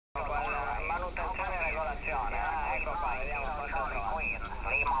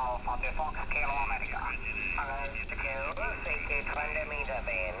Fox Kilo America. Altitude 620 meter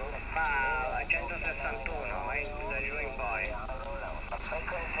wind. 161 miles to the viewing point.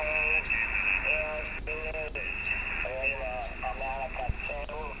 Frequency is America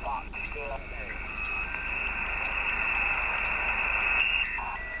 2 Fox Kilo.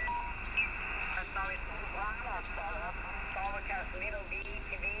 Now it's overcast, little weak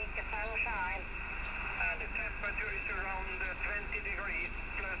sunshine. And the temperature is around 20 degrees,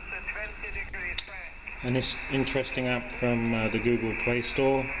 plus 20 degrees back. And this interesting app from the Google Play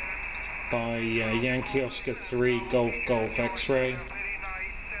Store by Yankee Oscar 3 Golf Golf X-Ray.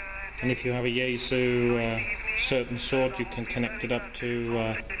 And if you have a Yaesu certain sort, you can connect it up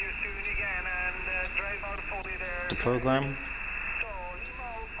to the program.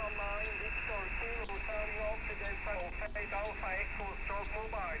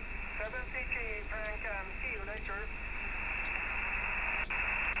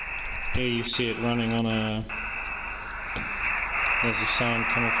 Here you see it running on a, there's a sound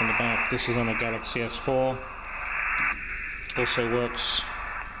coming from the back. This is on a Galaxy S4. It also works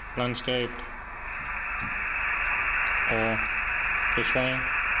landscape or this way.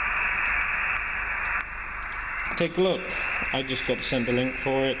 Take a look. I just got sent a link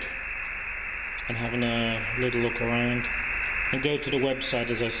for it and having a little look around. And go to the website,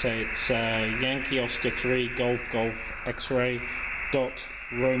 as I say, it's Yankee Oscar 3 Golf Golf X-Ray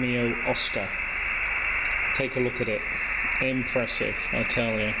Romeo Oscar. Take a look at it. Impressive, I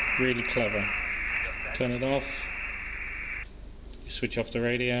tell you. Really clever. Turn it off. Switch off the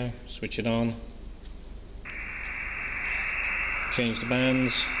radio. Switch it on. Change the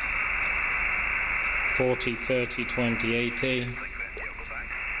bands. 40, 30, 20, 80.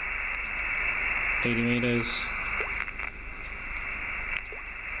 80 meters.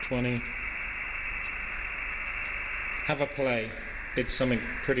 20. Have a play. It's something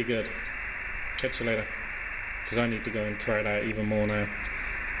pretty good. Catch you later, because I need to go and try it out even more now.